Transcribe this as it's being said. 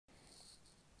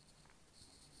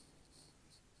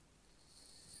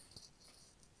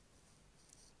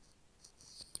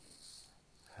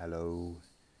Hello.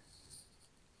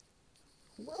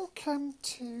 Welcome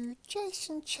to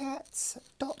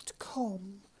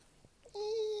JasonChats.com.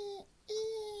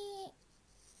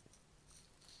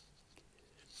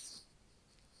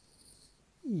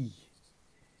 He's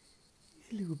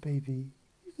a little baby.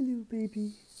 He's a little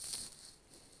baby.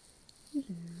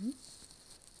 Hello.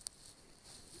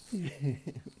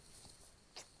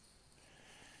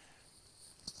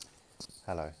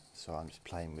 Hello. So I'm just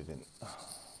playing with him.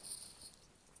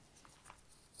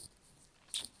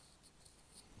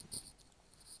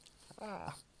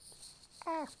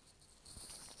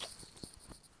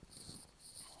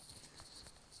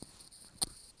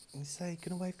 And say,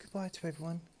 gonna wave goodbye to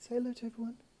everyone. Say hello to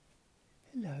everyone.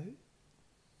 Hello.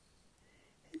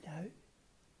 Hello.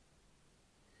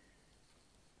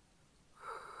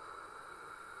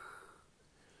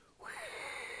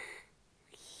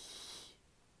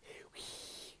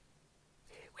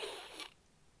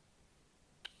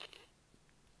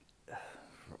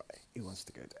 Right, he wants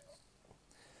to go down.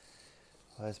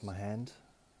 There's my hand.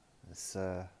 It's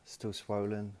still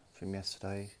swollen from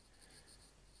yesterday.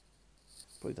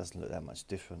 Probably doesn't look that much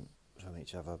different from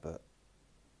each other, but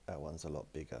that one's a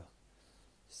lot bigger.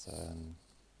 So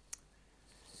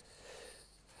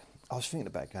I was thinking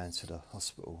about going to the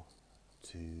hospital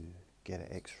to get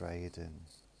it x-rayed and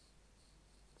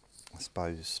I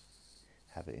suppose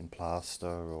have it in plaster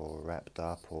or wrapped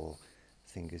up or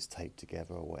fingers taped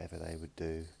together or whatever they would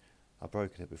do. I've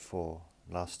broken it before.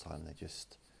 Last time they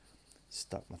just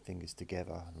stuck my fingers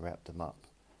together and wrapped them up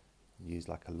and used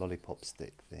like a lollipop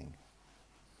stick thing.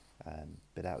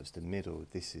 But that was the middle.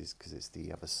 This is, because it's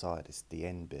the other side, it's the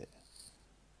end bit.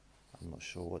 I'm not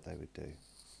sure what they would do,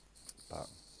 but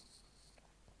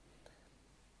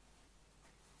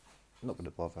I'm not going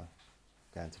to bother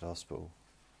going to the hospital.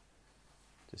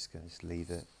 Just going to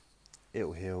leave it.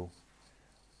 It'll heal.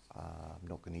 I'm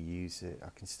not going to use it.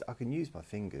 I can use my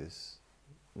fingers,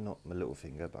 not my little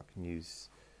finger, but I can use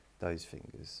those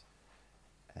fingers,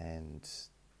 and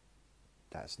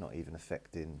that's not even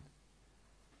affecting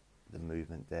the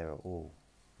movement there at all.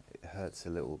 It hurts a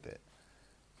little bit,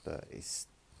 but it's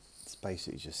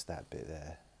basically just that bit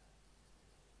there,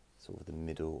 sort of the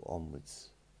middle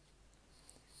onwards.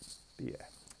 But yeah,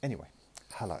 anyway,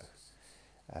 hello.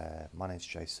 My name's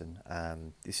Jason.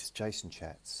 This is Jason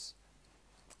Chats,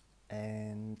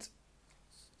 and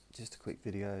just a quick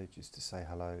video just to say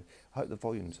hello. I hope the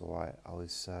volume's alright. I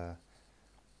was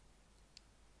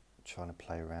trying to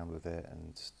play around with it,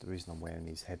 and the reason I'm wearing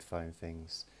these headphone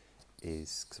things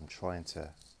is because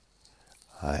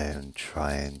I am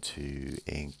trying to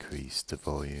increase the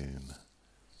volume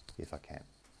if I can.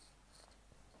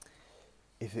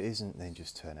 If it isn't, then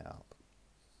just turn it up.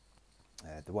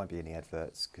 There won't be any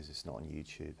adverts because it's not on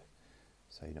YouTube,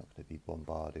 so you're not going to be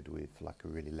bombarded with like a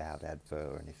really loud advert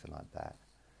or anything like that.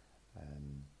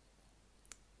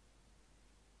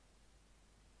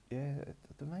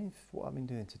 What I've been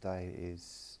doing today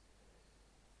is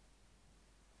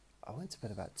I went to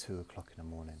bed about 2 o'clock in the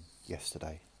morning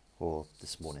yesterday, or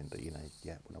this morning, but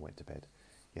when I went to bed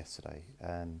yesterday,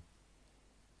 and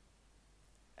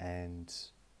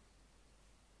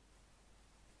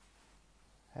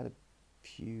had a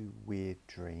few weird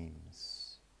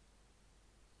dreams.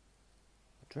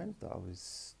 I dreamt that I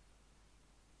was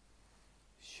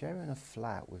sharing a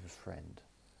flat with a friend,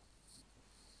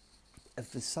 and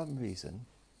for some reason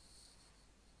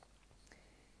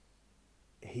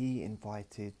he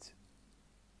invited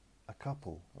a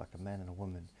couple, like a man and a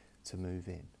woman, to move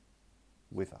in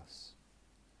with us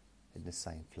in the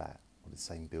same flat or the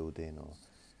same building, or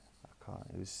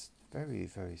it was very,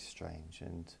 very strange.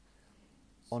 And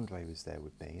Andre was there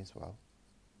with me as well,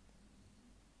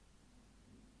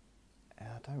 and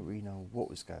I don't really know what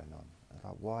was going on.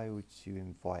 Like, why would you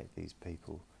invite these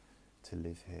people to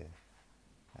live here?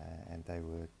 And they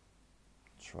were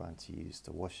trying to use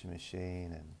the washing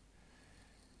machine and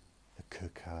the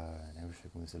cooker, and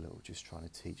everything was just trying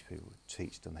to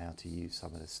teach them how to use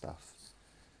some of the stuff.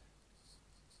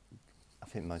 I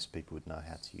think most people would know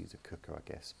how to use a cooker, I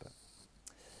guess, but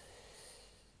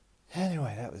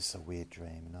anyway, that was a weird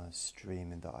dream, and I was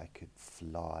dreaming that I could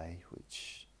fly,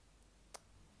 which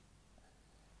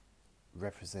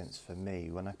represents for me,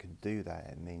 when I can do that,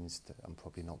 it means that I'm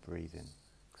probably not breathing,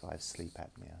 because I have sleep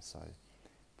apnea, so it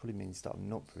probably means that I'm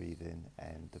not breathing,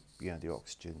 and the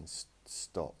oxygen's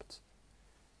stopped.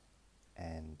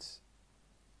 And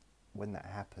when that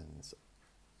happens,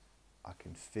 I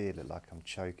can feel it like I'm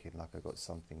choking, like I've got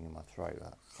something in my throat,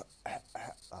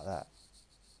 like that,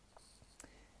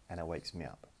 and it wakes me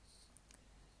up.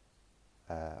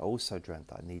 I also dreamt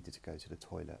that I needed to go to the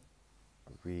toilet.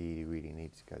 I really, really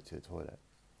needed to go to the toilet.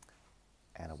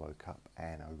 and I woke up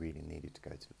and I really needed to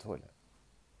go to the toilet.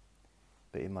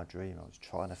 But in my dream I was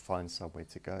trying to find somewhere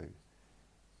to go,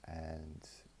 and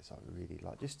it's like really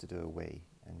like just to do a wee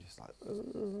and just like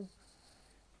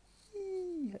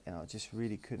and I just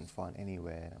really couldn't find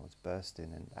anywhere, and I was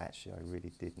bursting, and actually I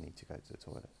really did need to go to the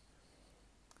toilet.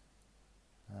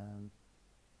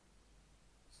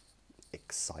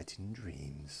 Exciting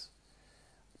dreams.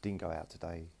 Didn't go out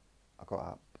today. I got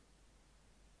up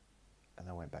and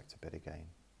I went back to bed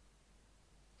again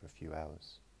for a few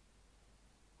hours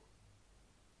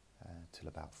till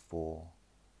about 4,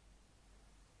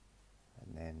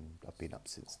 and then I've been up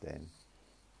since then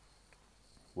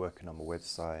working on my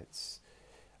websites.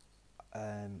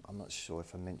 I'm not sure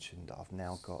if I mentioned that I've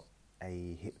now got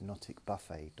a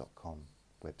hypnoticbuffet.com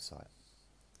website.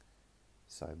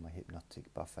 So my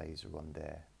hypnotic buffets are on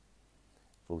there.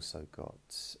 I've also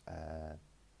got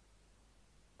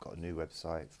a new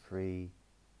website, free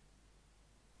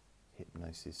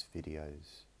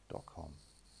hypnosisvideos.com,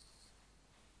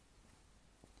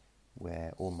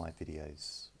 where all my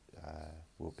videos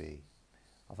will be.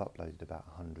 I've uploaded about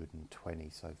 120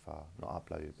 so far, not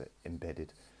uploaded but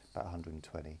embedded, about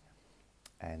 120,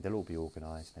 and they'll all be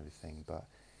organised and everything, but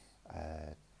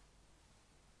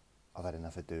I've had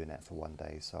enough of doing that for one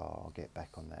day, so I'll get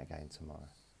back on that again tomorrow.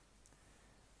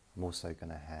 I'm also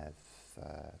going to have,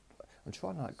 I'm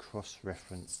trying to like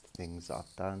cross-reference things that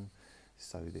I've done,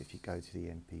 so that if you go to the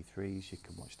MP3s, you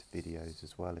can watch the videos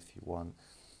as well if you want.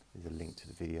 There's a link to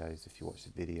the videos. If you watch the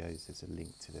videos, there's a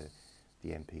link to the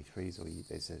MP3s, or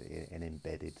there's an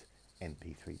embedded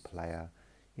MP3 player.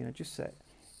 You know, just so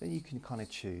then you can kind of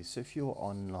choose. So if you're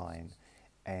online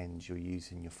and you're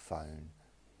using your phone,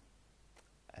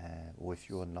 or if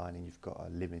you're online and you've got a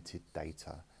limited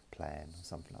data plan or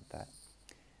something like that,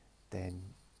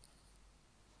 then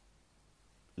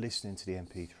listening to the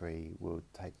MP3 will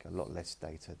take a lot less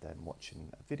data than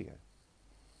watching a video.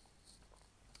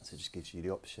 So it just gives you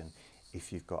the option.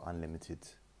 If you've got unlimited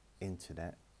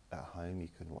internet at home, you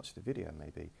can watch the video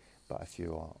maybe, but if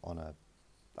you're on a,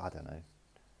 I don't know,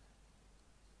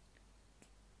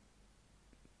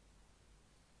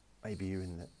 maybe you're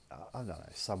in the, I don't know,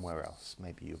 somewhere else,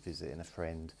 maybe you're visiting a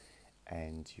friend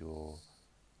and you're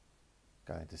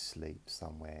going to sleep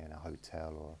somewhere in a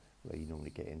hotel, or where you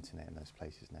normally get internet in those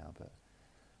places now, but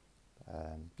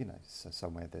you know, so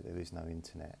somewhere that there is no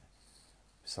internet,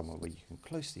 somewhere where you can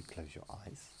closely close your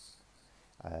eyes,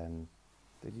 then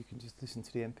you can just listen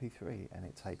to the MP3, and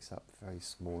it takes up a very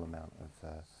small amount of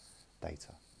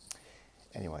data.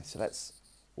 Anyway, so that's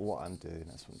what I'm doing,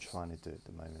 that's what I'm trying to do at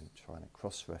the moment, trying to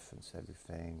cross-reference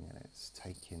everything, and it's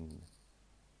taking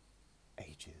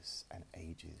ages and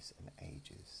ages and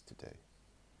ages to do.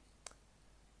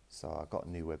 So I got a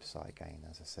new website again,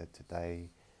 as I said today.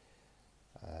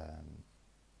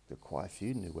 There are quite a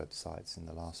few new websites in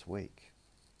the last week.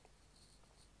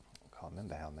 I can't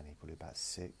remember how many, probably about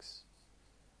 6.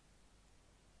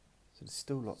 So there's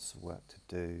still lots of work to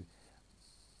do.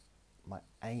 My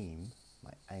aim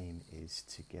is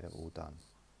to get it all done,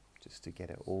 just to get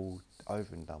it all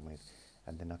over and done with,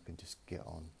 and then I can just get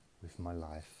on with my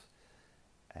life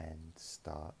and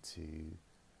start to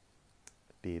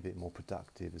be a bit more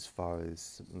productive as far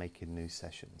as making new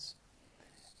sessions.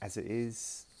 As it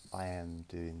is, I am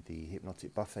doing the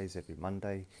hypnotic buffets every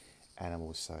Monday, and I'm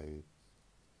also,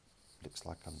 looks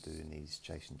like I'm doing these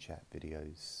JasonChat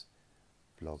videos,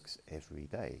 vlogs every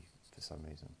day for some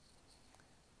reason.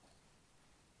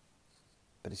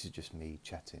 But this is just me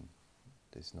chatting.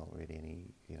 There's not really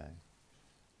any, you know,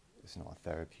 it's not a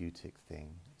therapeutic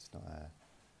thing. It's not a,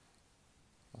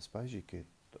 I suppose you could,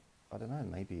 I don't know,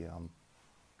 maybe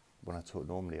when I talk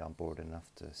normally I'm bored enough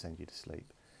to send you to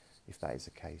sleep. If that is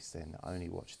the case, then only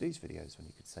watch these videos when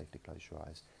you could safely close your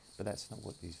eyes. But that's not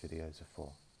what these videos are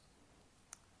for.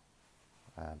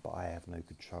 But I have no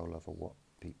control over what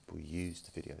people use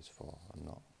the videos for. I'm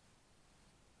not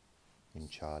in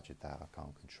charge of that. I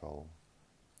can't control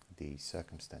the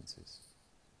circumstances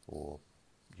or,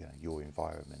 you know, your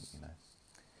environment, you know.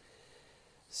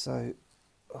 So,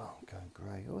 oh, I'm going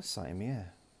grey. Oh, something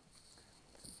here.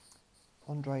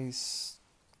 Andre's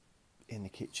in the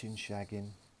kitchen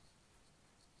shagging.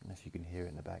 I don't know if you can hear it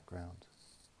in the background.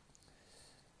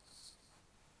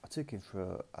 I took him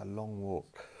for a long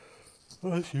walk.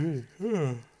 I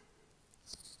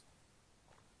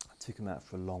took him out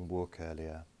for a long walk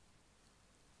earlier,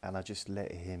 and I just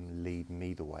let him lead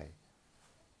me the way,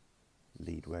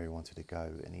 lead where he wanted to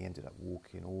go, and he ended up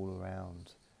walking all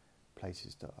around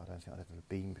places that I don't think I'd ever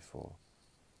been before.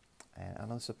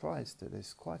 And I was surprised that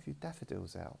there's quite a few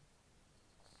daffodils out,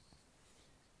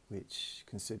 which,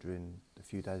 considering a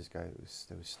few days ago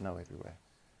there was snow everywhere,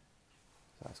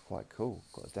 So that's quite cool.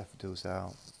 Got the daffodils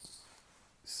out,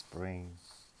 spring,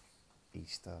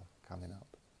 Easter coming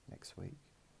up next week.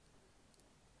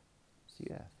 So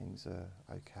yeah, things are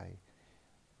okay.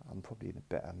 I'm probably in a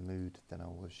better mood than I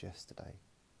was yesterday.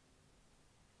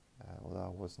 Although I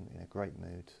wasn't in a great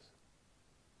mood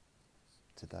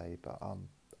today, but I'm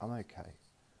okay.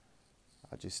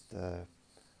 I just,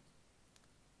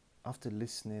 after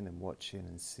listening and watching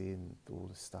and seeing all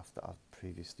the stuff that I've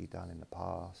previously done in the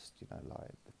past, you know, like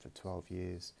for 12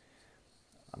 years,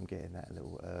 I'm getting that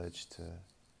little urge to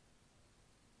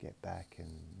get back and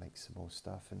make some more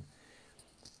stuff. And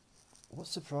what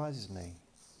surprises me,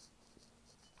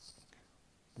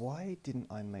 why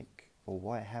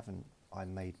haven't I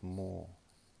made more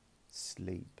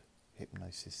sleep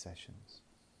hypnosis sessions?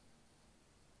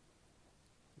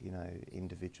 You know,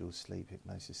 individual sleep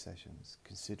hypnosis sessions,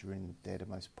 considering they're the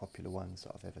most popular ones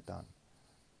that I've ever done.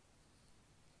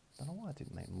 I don't know why I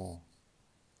didn't make more.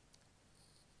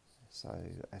 So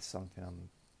that's something I'm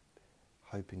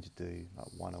hoping to do, like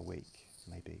one a week,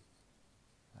 maybe.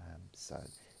 So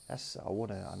that's, I want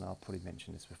to, and I'll probably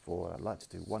mention this before, I'd like to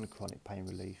do one chronic pain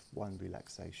relief, one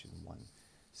relaxation, one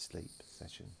sleep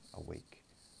session a week.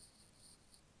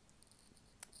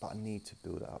 But I need to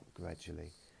build it up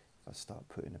gradually. If I start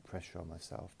putting the pressure on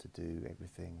myself to do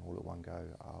everything all at one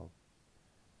go, I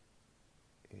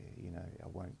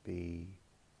won't be,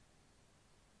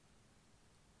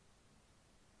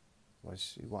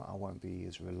 I won't be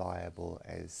as reliable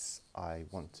as I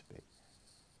want to be.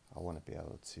 I want you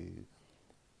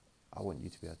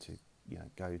to be able to, you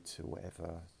know, go to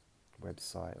whatever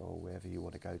website or wherever you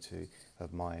want to go to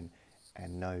of mine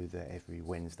and know that every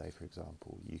Wednesday, for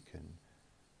example, you can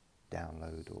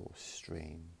download or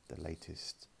stream the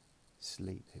latest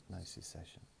sleep hypnosis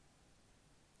session.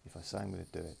 If I say I'm going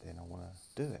to do it, then I want to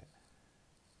do it.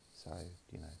 So,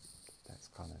 you know, that's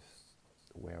kind of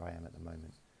where I am at the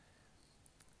moment.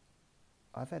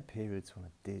 I've had periods when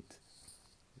I did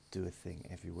do a thing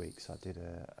every week. So I did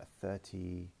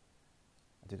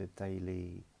a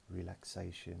daily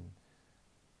relaxation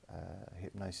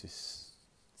hypnosis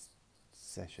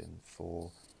session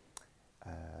for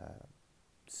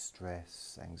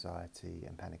stress, anxiety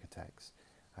and panic attacks.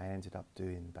 I ended up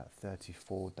doing about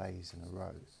 34 days in a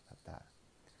row of that.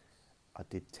 I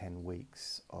did 10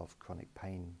 weeks of chronic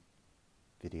pain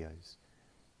videos.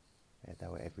 Yeah, they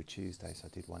were every Tuesday, so I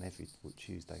did one every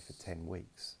Tuesday for 10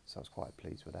 weeks. So I was quite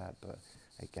pleased with that. But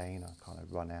again, I kind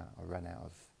of ran out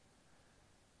of,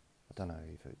 I don't know,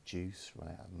 either juice,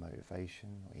 run out of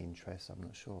motivation or interest, I'm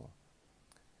not sure.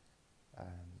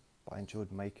 But I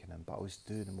enjoyed making them, but I was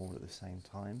doing them all at the same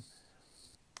time.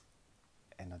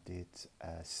 And I did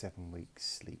a 7-week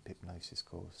sleep hypnosis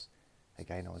course.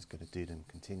 Again, I was going to do them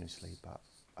continuously, but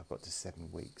I got to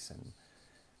 7 weeks and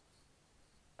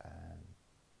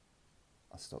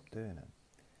I stopped doing them.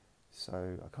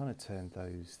 So I kind of turned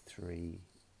those 3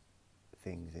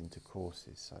 things into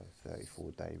courses. So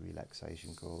 34-day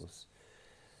relaxation course,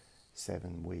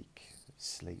 7-week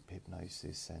sleep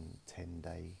hypnosis and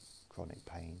 10-day chronic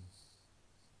pain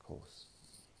course.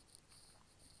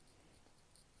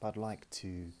 But I'd like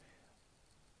to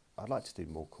do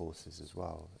more courses as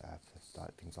well,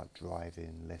 like things like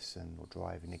driving lesson or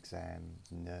driving exam,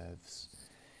 nerves,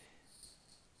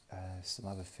 some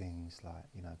other things like,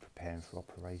 you know, preparing for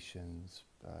operations,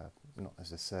 not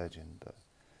as a surgeon, but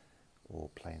or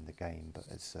playing the game, but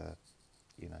as a,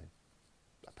 you know,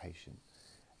 a patient.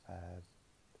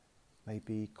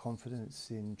 Maybe confidence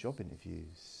in job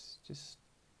interviews, just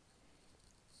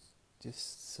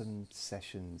some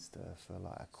sessions that are for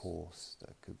like a course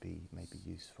that could be maybe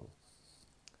useful.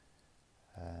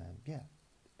 Yeah,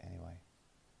 anyway,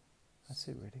 that's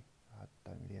it really. I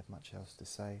don't really have much else to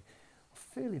say. I'm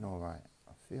feeling alright.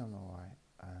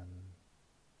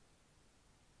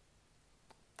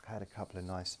 I had a couple of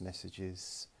nice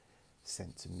messages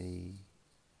sent to me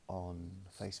on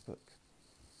Facebook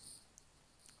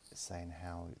saying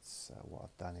how it's what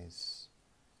I've done is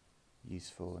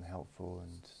useful and helpful,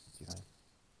 and you know,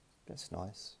 that's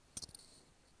nice.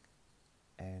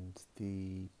 And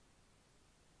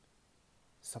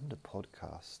some of the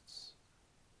podcasts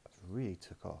have really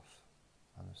took off.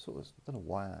 I don't know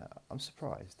why. I'm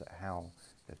surprised at how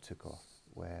they've took off.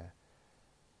 Where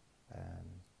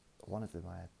one of them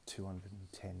I had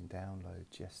 210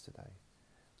 downloads yesterday,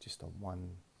 just on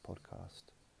one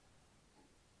podcast,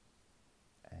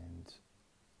 and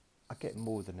I get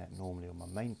more than that normally on my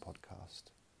main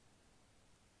podcast.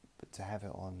 But to have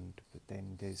it on, but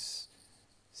then there's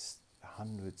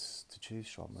hundreds to choose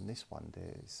from. On this one,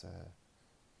 there's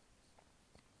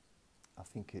I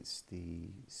think it's the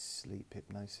sleep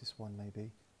hypnosis one,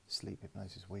 maybe Sleep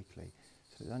Hypnosis Weekly.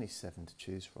 So there's only 7 to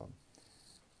choose from.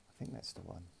 I think that's the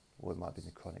one. Or it might be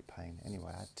the chronic pain.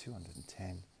 Anyway, I had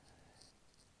 210.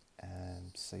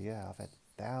 So yeah, I've had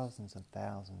thousands and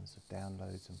thousands of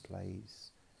downloads and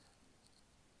plays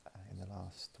in the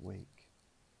last week.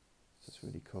 So it's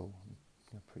really cool.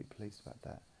 I'm pretty pleased about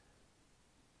that.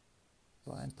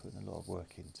 But I am putting a lot of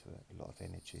work into it, a lot of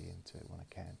energy into it when I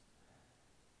can,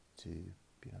 to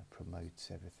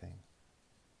promote everything.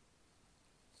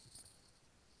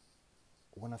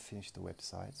 When I finish the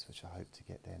websites, which I hope to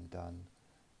get them done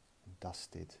and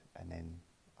dusted, and then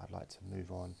I'd like to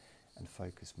move on and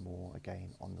focus more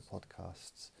again on the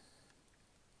podcasts,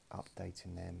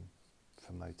 updating them,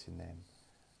 promoting them,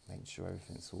 making sure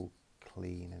everything's all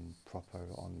clean and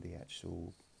proper on the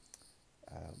actual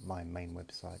my main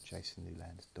website,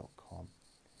 jasonnewland.com.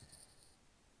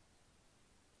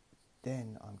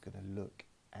 Then I'm going to look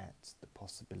at the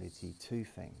possibility, two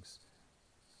things,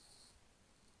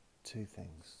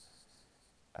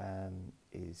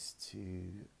 is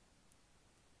to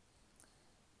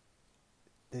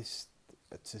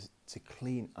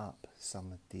clean up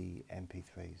some of the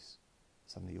MP3s,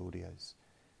 some of the audios.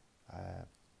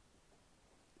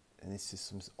 And this is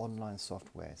some online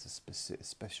software. It's a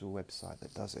special website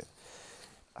that does it.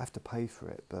 I have to pay for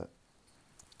it, but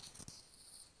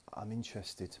I'm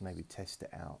interested to maybe test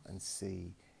it out and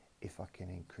see if I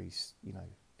can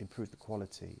improve the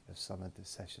quality of some of the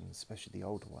sessions, especially the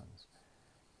older ones,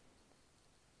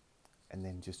 and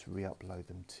then just re-upload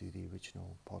them to the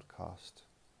original podcast.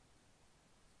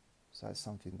 So that's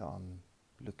something that I'm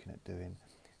looking at doing.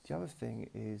 The other thing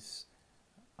is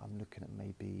I'm looking at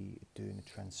maybe doing a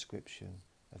transcription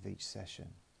of each session.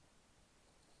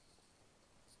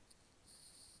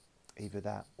 Either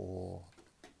that or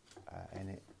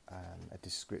a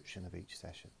description of each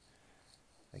session.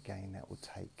 Again, that will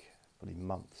take probably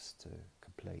months to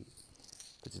complete.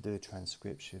 But to do a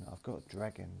transcription, I've got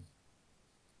Dragon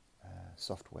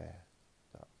software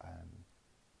that I've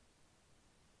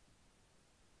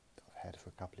had for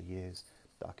a couple of years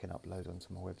that I can upload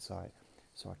onto my website,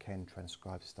 so I can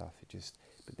transcribe stuff.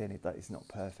 But then it's not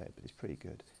perfect, but it's pretty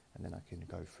good. And then I can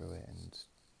go through it and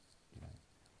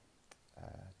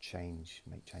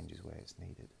make changes where it's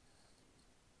needed.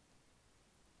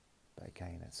 But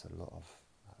again, that's a lot of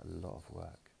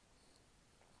work.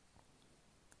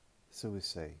 So we'll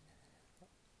see.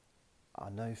 I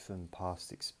know from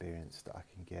past experience that I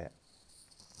can get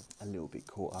a little bit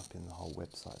caught up in the whole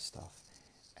website stuff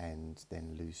and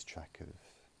then lose track of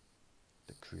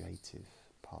the creative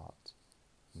part,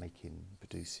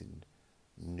 producing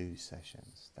new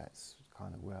sessions. That's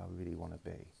kind of where I really want to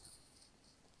be.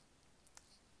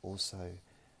 Also,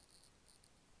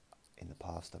 in the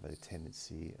past, I've had a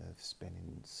tendency of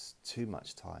spending too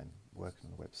much time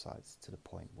working on the websites to the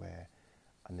point where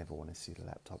I never want to see the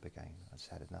laptop again. I just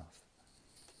had enough.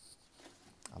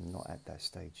 I'm not at that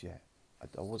stage yet. I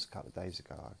was a couple of days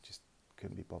ago. I just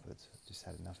couldn't be bothered. I just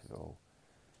had enough of it all.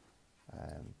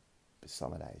 But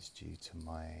some of that is due to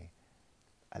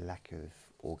a lack of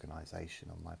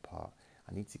organisation on my part.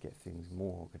 I need to get things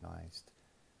more organised.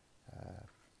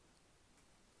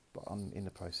 But I'm in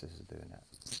the process of doing that.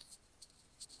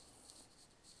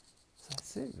 So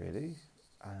that's it, really.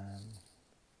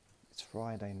 It's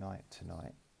Friday night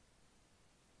tonight.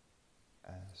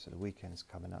 So the weekend's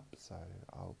coming up, so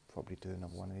I'll probably do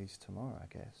another one of these tomorrow, I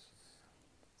guess.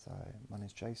 So my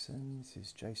name's Jason. This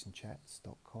is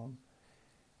JasonChats.com.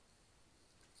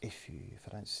 If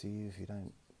I don't see you, if you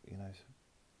don't,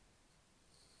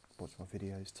 watch my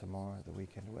videos tomorrow, the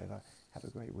weekend, or whatever, have a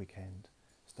great weekend.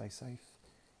 Stay safe,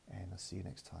 and I'll see you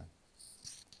next time.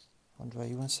 Andre,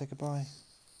 you want to say goodbye?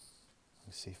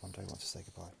 Let's see if Andre wants to say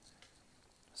goodbye.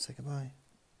 Say goodbye.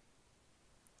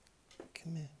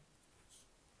 Come here.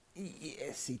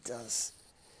 Yes, he does.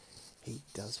 He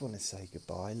does want to say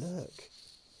goodbye. Look.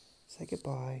 Say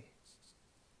goodbye.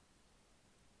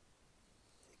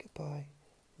 Say goodbye.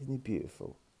 Isn't he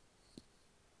beautiful?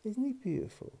 Isn't he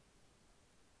beautiful?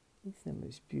 He's the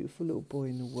most beautiful little boy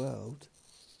in the world.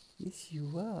 Yes,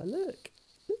 you are. Look.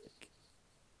 Look.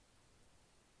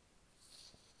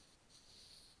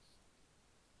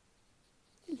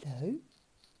 Hello.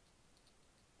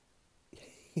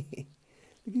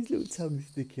 Look, his little tongue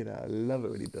sticking out. I love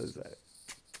it when he does that.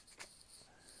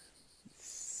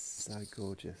 So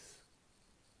gorgeous.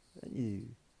 Aren't you?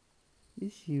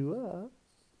 Yes, you are.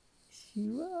 Yes,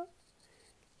 you are.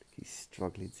 Look, he's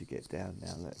struggling to get down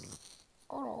now. Look.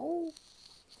 Oh.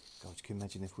 God, can you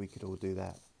imagine if we could all do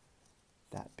that?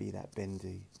 That'd be that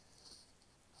bendy.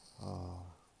 Oh.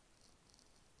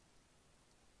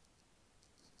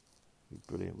 It'd be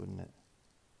brilliant, wouldn't it?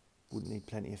 Wouldn't need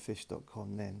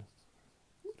plentyoffish.com then.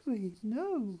 we?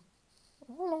 No.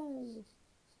 Oh.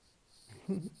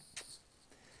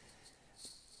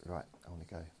 Right, I want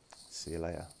to go. See you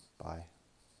later. Bye.